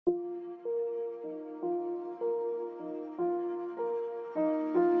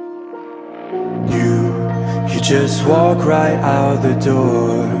You just walk right out the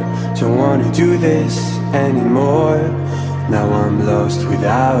door. Don't wanna do this anymore. Now I'm lost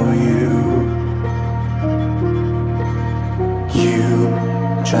without you. You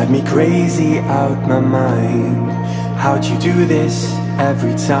drive me crazy out my mind. How'd you do this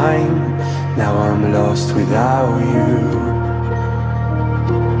every time? Now I'm lost without you.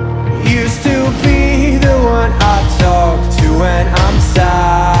 Used to be the one I talk to when I'm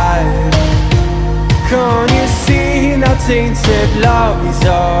sad. Can't you see now tainted love is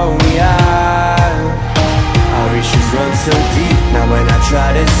all we have? Our issues run so deep. Now when I try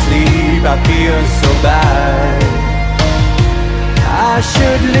to sleep I feel so bad. I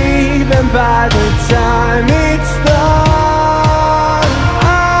should leave, and by the time it's done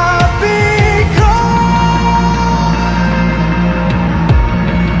I'll be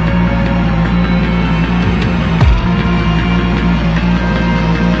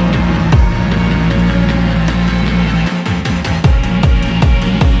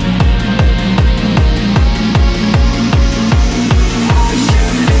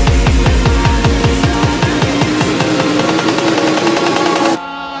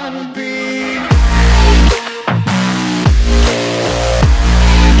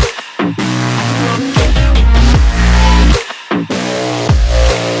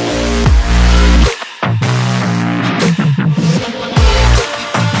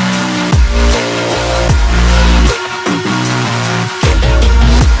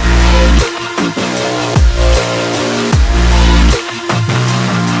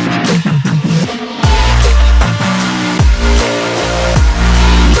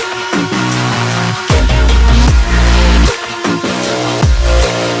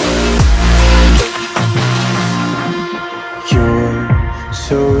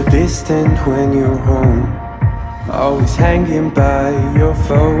so distant when you're home, always hanging by your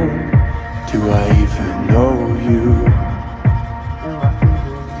phone. Do I even know you?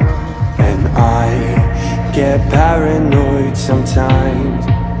 And I get paranoid sometimes,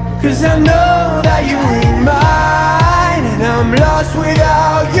 'cause I know that you ain't mine, and I'm lost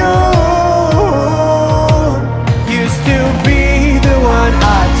without you. Used to be the one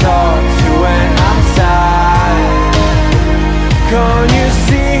I talk to when I'm sad. Can't you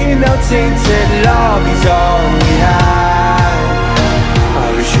see now tainted love is all we have?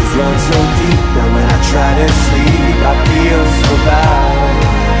 Our issues run so deep. Now when I try to sleep I feel so bad.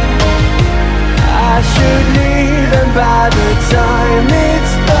 I should leave, and by the time